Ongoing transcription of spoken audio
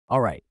All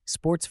right,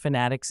 sports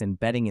fanatics and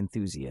betting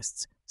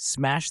enthusiasts,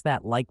 smash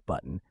that like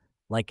button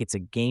like it's a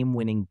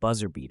game-winning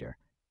buzzer beater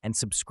and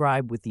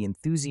subscribe with the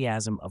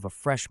enthusiasm of a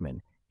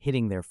freshman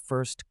hitting their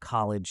first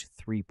college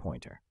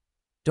three-pointer.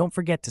 Don't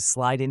forget to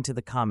slide into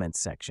the comments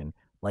section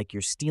like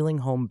you're stealing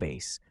home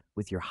base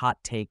with your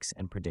hot takes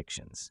and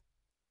predictions.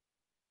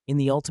 In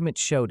the ultimate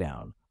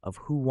showdown of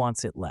who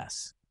wants it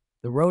less,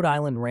 the Rhode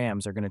Island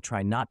Rams are going to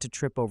try not to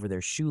trip over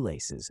their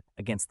shoelaces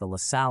against the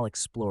Salle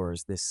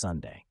Explorers this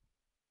Sunday.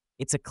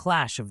 It's a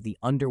clash of the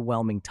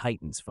underwhelming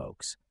Titans,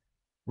 folks.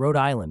 Rhode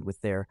Island,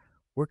 with their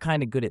 "we're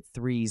kind of good at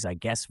threes, I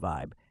guess"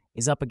 vibe,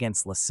 is up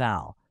against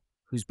LaSalle,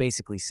 who's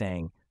basically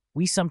saying,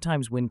 "we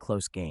sometimes win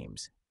close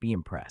games. Be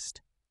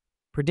impressed."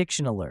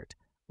 Prediction alert: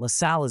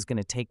 LaSalle is going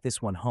to take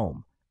this one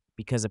home,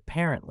 because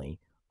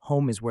apparently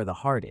home is where the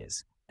heart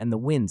is, and the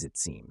wins, it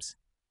seems.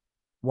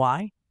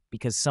 Why?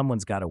 Because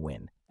someone's got to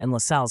win, and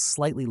LaSalle's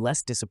slightly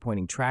less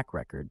disappointing track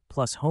record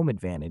plus home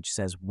advantage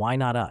says, why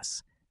not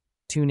us?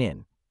 Tune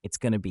in. It's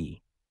going to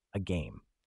be a game.